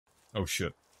Oh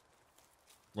shit.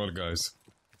 A lot of guys.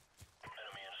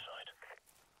 Enemy in sight.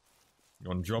 You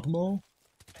wanna drop them all?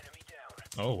 Enemy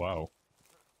down. Oh wow.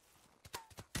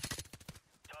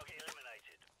 Target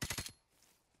eliminated.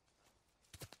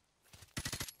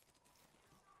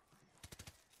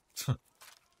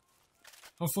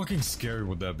 How fucking scary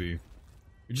would that be?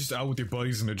 You're just out with your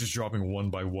buddies and they're just dropping one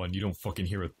by one. You don't fucking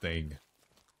hear a thing.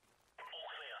 All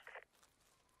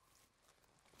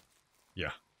clear.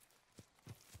 Yeah.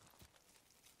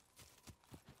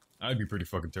 I'd be pretty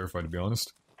fucking terrified, to be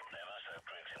honest. They must have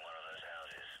bricks in one of those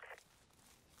houses.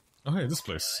 Oh hey, this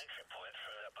place. An entry point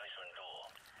through that basement door.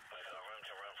 We've got room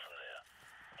to run from there.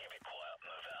 Keep it quiet,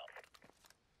 move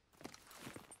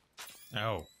out.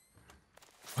 Ow.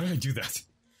 Why did I do that?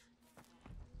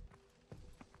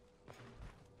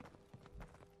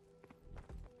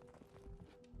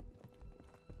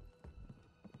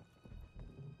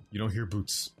 You don't hear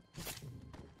boots.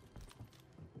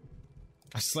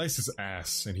 I sliced his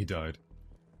ass and he died.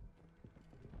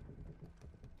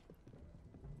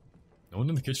 No one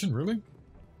in the kitchen, really?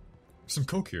 There's some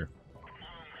coke here. Room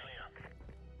clear.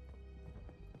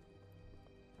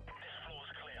 This floor's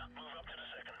clear. Move up to the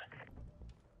second.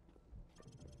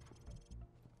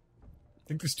 I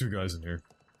think there's two guys in here,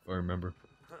 if I remember.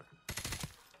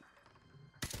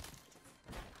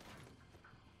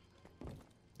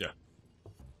 Yeah.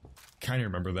 Kinda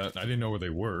remember that. I didn't know where they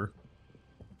were.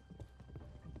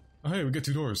 Oh hey, we get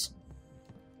two doors.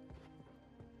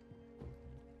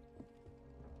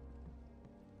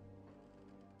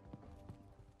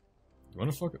 You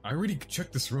wanna fuck? I already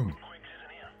checked this room. Quick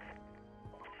isn't here.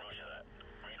 Roger that.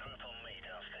 Regroup on me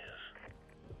downstairs.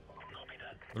 Copy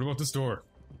that. What about this door?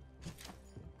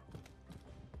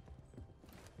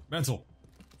 Mantle!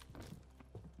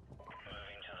 Moving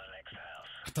to the next house.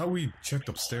 I thought we checked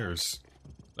upstairs.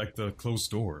 Like the closed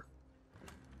door.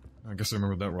 I guess I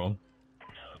remembered that wrong. So,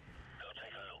 go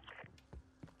take a look.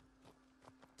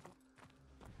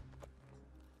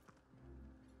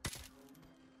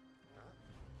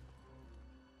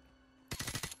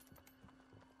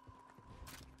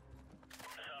 The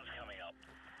sun's coming up.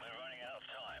 We're running out of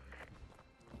time.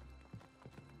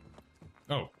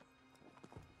 Oh.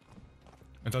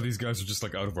 I thought these guys were just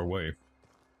like out of our way.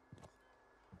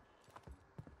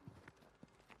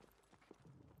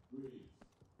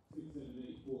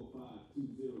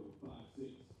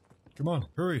 Come on,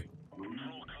 hurry! Floor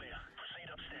clear. Proceed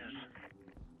upstairs.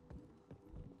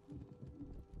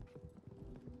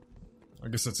 I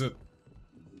guess that's it.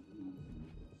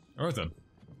 Alright then.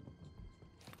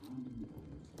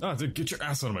 Ah, dude, get your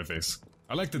ass out of my face.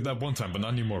 I liked it that one time, but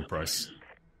not anymore, Price.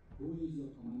 Get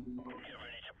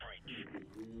ready to breach.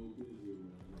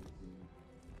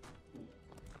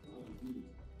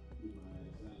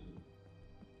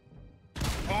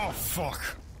 Oh,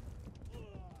 fuck!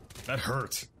 That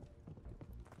hurt.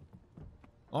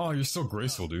 Oh, you're so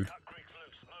graceful, dude. Cut Griggs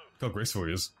loose. Move. Look how graceful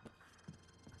he is.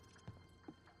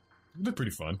 You look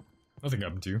pretty fun. Nothing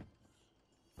happened to you.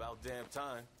 About damn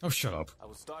time. Oh, shut up. I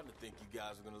was starting to think you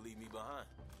guys were gonna leave me behind.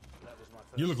 That was my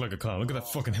first. You look like a clown. Look at that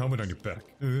fucking helmet on your back.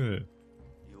 Ugh.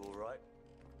 You alright?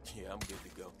 Yeah, I'm good to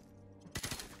go.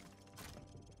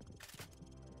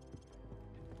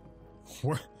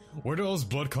 Where did all this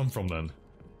blood come from then?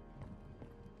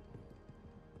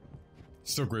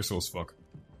 Still graceful as fuck.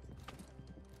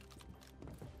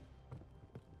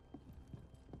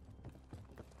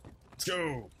 Let's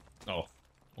go! Oh, I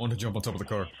want to jump on top of the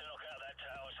car. We need to knock out that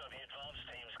tower so the advanced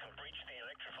teams can breach the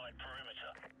electrified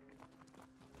perimeter.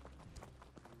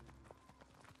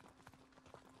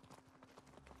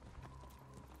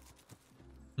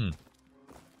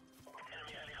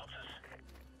 Enemy helicopters.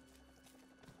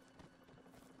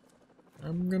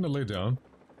 I'm gonna lay down.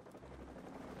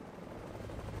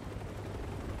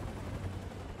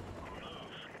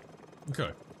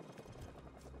 Okay.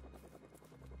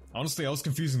 Honestly, I was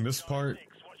confusing this part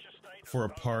What's your state? for a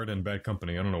part in Bad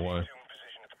Company. I don't know why. Assume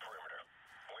position at the perimeter.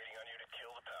 Waiting on you to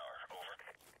kill the power. Over.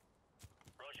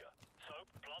 Roger. Soap,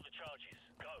 plant the charges.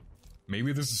 Go.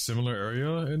 Maybe there's a similar area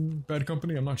in Bad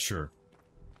Company? I'm not sure.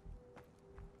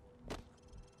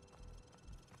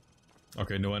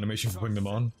 Okay, no animation for putting them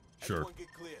on? Sure. Everyone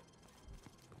get clear.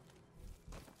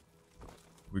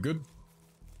 We good?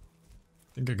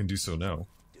 I think I can do so now.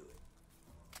 Do it.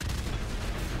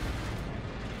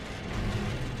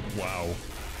 Wow. The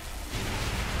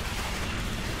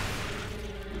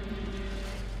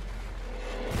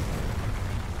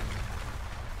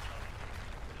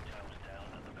tower's down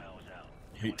and the power's out.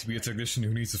 Hate to be a technician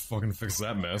who needs to fucking fix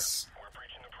that mess. We're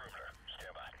breaching the perimeter.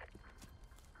 Stand by.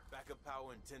 Backup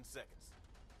power in 10 seconds.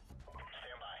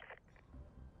 Stand by.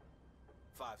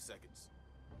 5 seconds.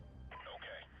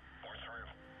 Okay. We're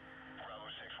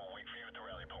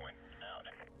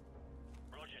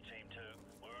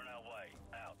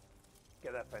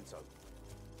Fence open.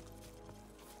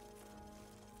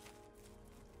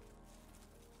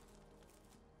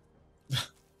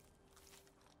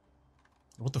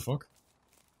 What the fuck?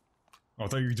 Oh, I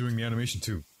thought you were doing the animation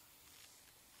too.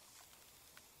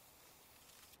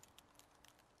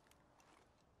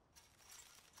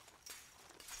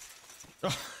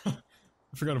 I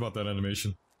forgot about that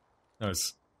animation.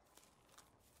 Nice.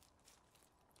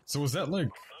 So was that like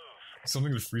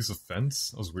something to freeze a fence?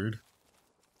 That was weird.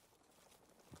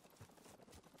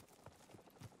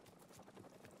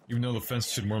 Even though the fence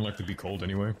should more likely be cold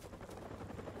anyway.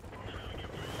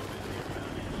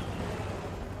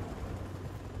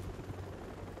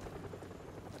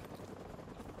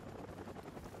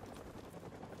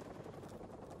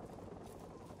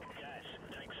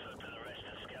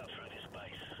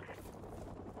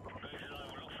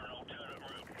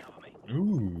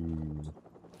 Ooh.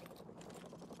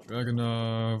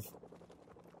 Dragonov.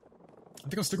 I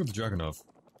think I'll stick with the Dragonov.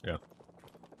 Yeah.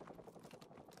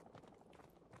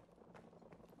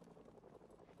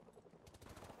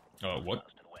 What?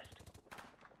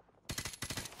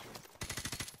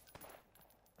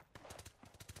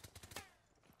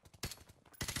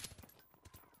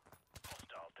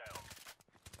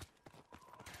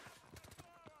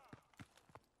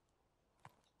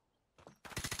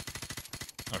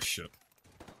 Oh shit.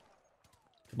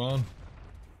 Come on.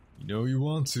 You know you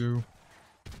want to.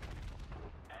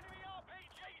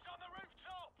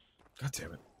 God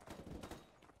damn it.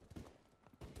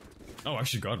 Oh, I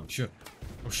actually got him. Shit.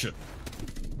 Oh shit.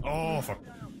 Oh fuck.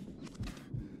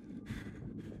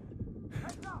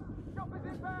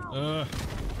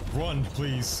 Run,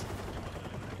 please.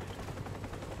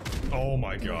 Oh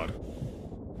my god.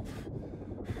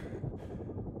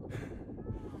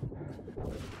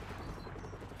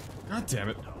 God damn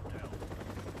it.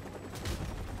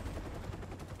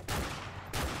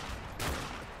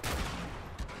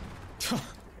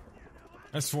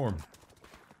 Nice form.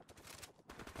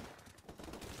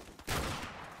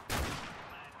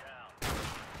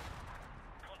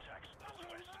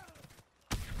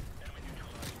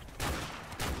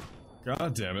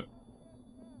 God damn it.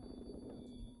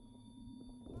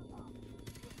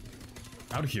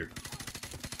 Out of here.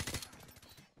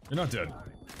 You're not dead.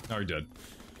 Now you're dead.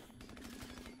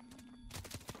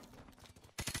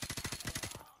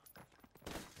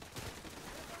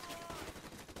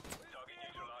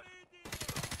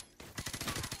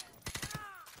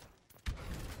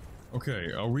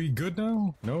 Okay, are we good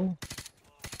now? No?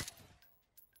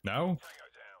 Now?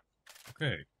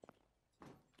 Okay.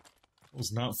 That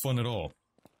was not fun at all.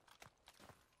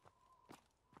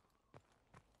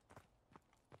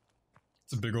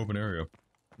 It's a big open area.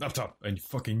 Up top, and you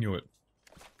fucking knew it.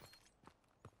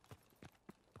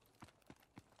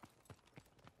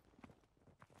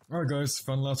 Alright guys,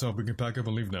 found a laptop, we can pack up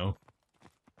and leave now.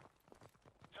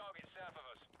 Target south of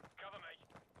us. Cover me.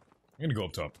 I'm gonna go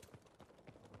up top.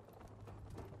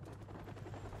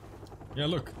 Yeah,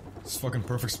 look. It's a fucking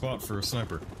perfect spot for a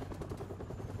sniper.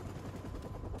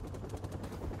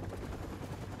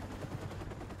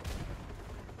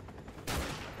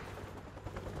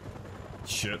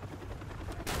 Shit.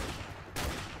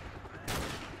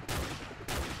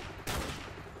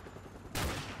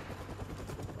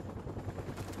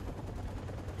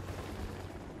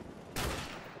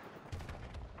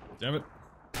 Damn it.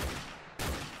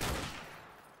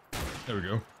 There we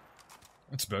go.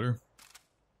 That's better.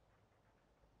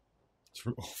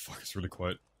 Oh fuck, it's really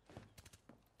quiet.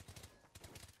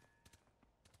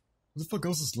 What the fuck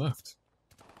else is left?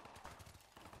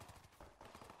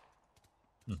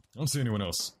 I don't see anyone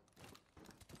else.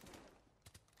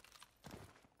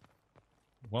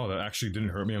 Wow, that actually didn't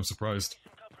hurt me, I'm surprised.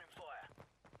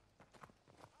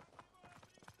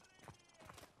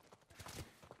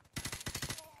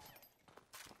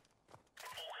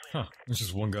 Huh, there's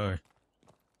just one guy.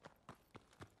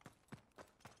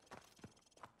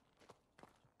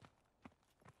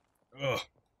 Ugh.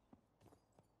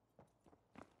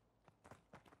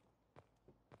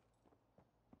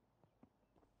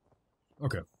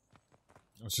 Okay.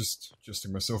 I was just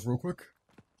adjusting myself real quick.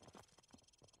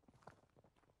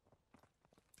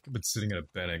 I've been sitting at a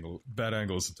bad angle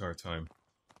this entire time.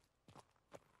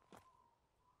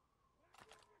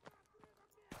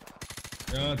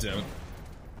 God damn it.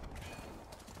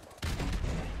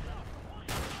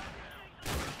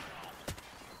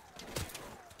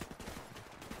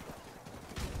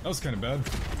 That was kind of bad.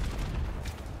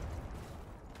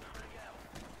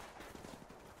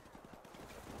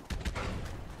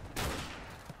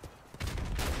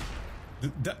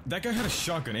 That guy had a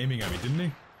shotgun aiming at me, didn't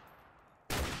he?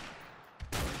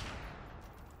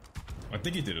 I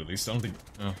think he did at least. I don't think...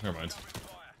 Oh, never mind.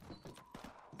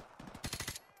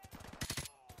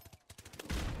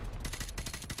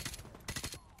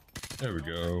 There we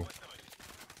go.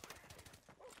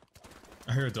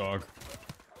 I hear a dog.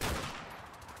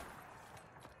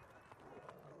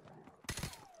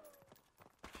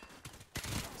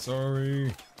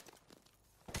 Sorry.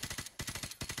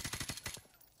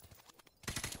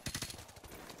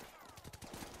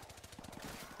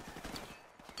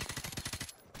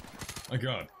 My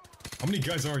god. How many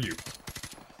guys are you?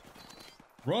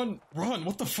 Run! Run!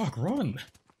 What the fuck? Run!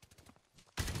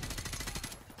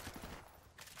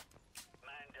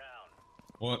 Man down.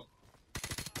 What?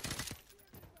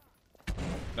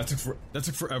 That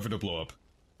took forever to blow up.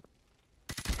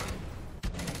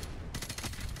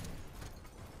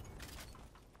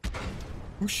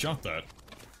 Who shot that?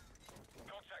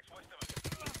 Contacts west of us.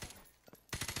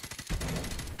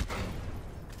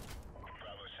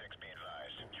 Bravo 6, be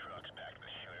advised. Trucks back to the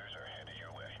shooters are headed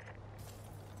your way.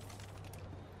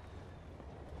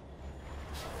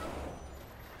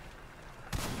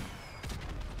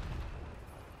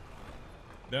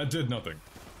 That did nothing.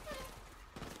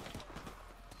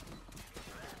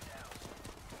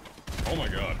 Oh my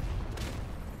god.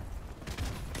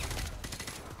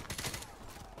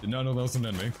 Did not know that was an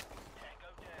enemy.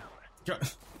 God,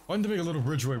 why didn't they make a little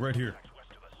bridgeway right here?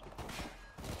 West of us.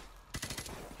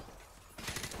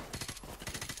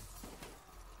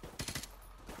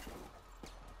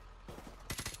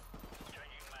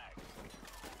 Changing mag.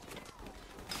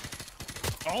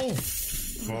 Oh,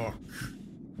 fuck.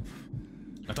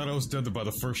 I thought I was dead by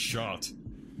the first shot.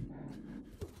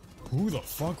 Who the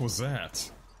fuck was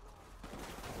that?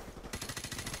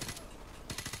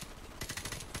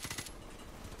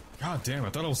 God damn, I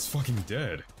thought I was fucking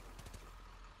dead.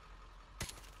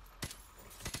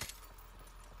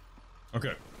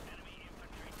 Okay.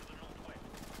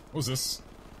 What was this?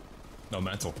 No,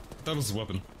 mantle. I thought it was a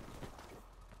weapon.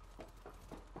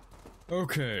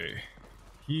 Okay.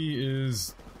 He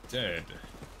is dead.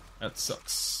 That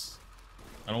sucks.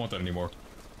 I don't want that anymore.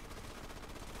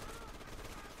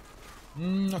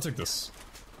 I'll take this.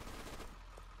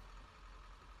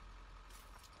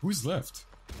 Who's left?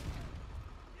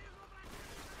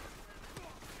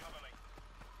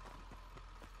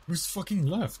 Who's fucking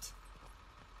left?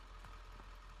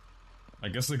 I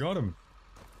guess they got him.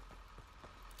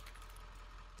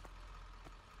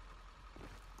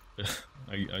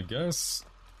 I guess.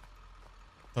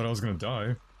 Thought I was gonna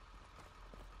die.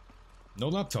 No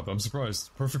laptop, I'm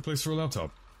surprised. Perfect place for a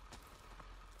laptop.